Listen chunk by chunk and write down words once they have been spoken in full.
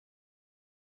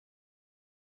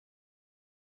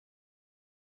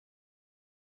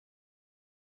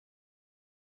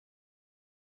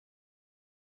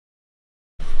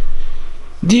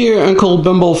Dear Uncle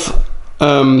Strumpf,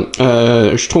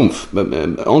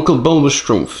 Uncle Bumble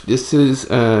Strumpf, this is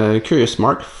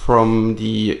CuriousMarc from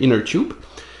the inner tube,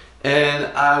 and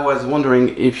I was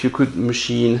wondering if you could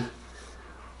machine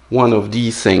one of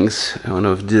these things, one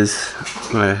of these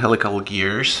helical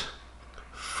gears.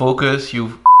 Focus,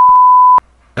 you,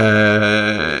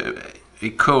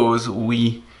 because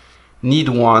we need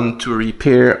one to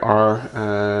repair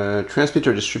our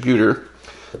transmitter distributor.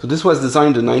 So this was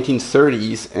designed in the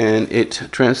 1930s, and it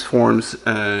transforms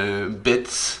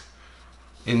bits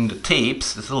in the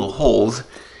tapes, these little holes,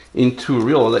 into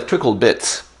real electrical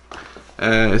bits.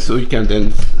 So you can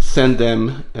then send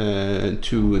them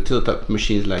to tilt-up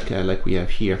machines like we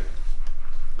have here.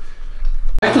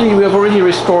 Actually, we have already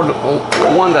restored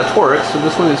one that works, so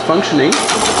this one is functioning. You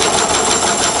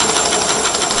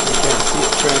can see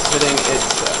it transmitting its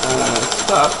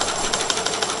stuff.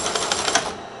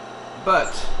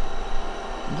 But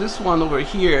this one over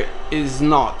here is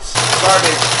not.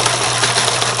 Garbage.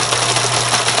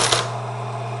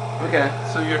 Okay,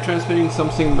 so you're transmitting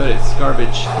something, but it's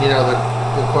garbage. You know,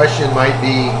 the question might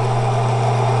be,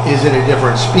 is it a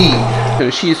different speed?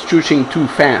 She's choosing too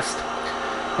fast.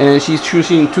 And she's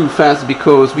choosing too fast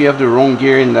because we have the wrong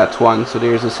gear in that one. So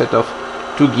there's a set of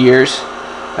 2 gears.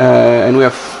 And we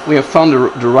have found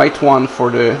the right one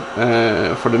for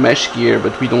the mesh gear,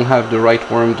 but we don't have the right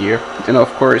worm gear. And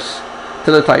of course,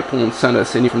 Teletype won't send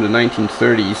us any from the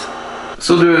 1930s.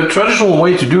 So the traditional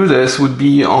way to do this would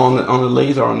be on a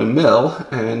laser on a mill,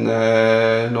 and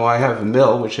no, I have a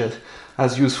mill which is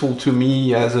as useful to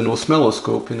me as an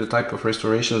oscilloscope in the type of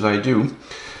restorations I do.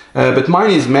 But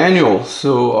mine is manual,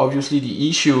 so obviously the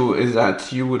issue is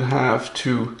that you would have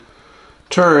to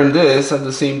turn this at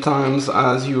the same time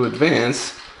as you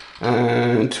advance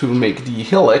to make the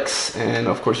helix, and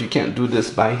of course you can't do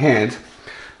this by hand.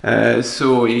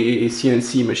 So a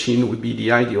CNC machine would be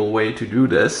the ideal way to do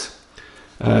this.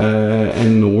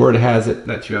 And word has it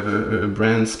that you have a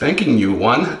brand spanking new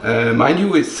one. Mind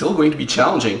you, it's still going to be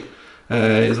challenging.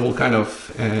 It's all kind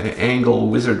of angle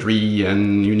wizardry,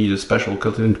 and you need a special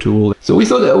cutting tool. So we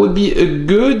thought that would be a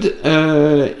good,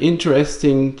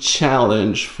 interesting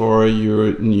challenge for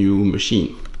your new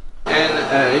machine. And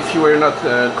if you were not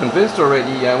convinced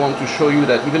already, I want to show you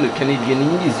that even the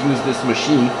Canadianese use this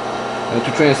machine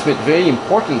to transmit very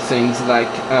important things like,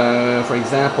 for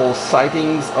example,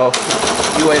 sightings of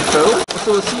UFO.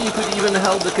 So see, you could even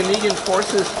help the Canadian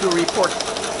forces to report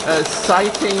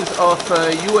sightings of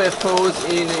UFOs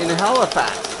in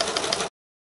Halifax.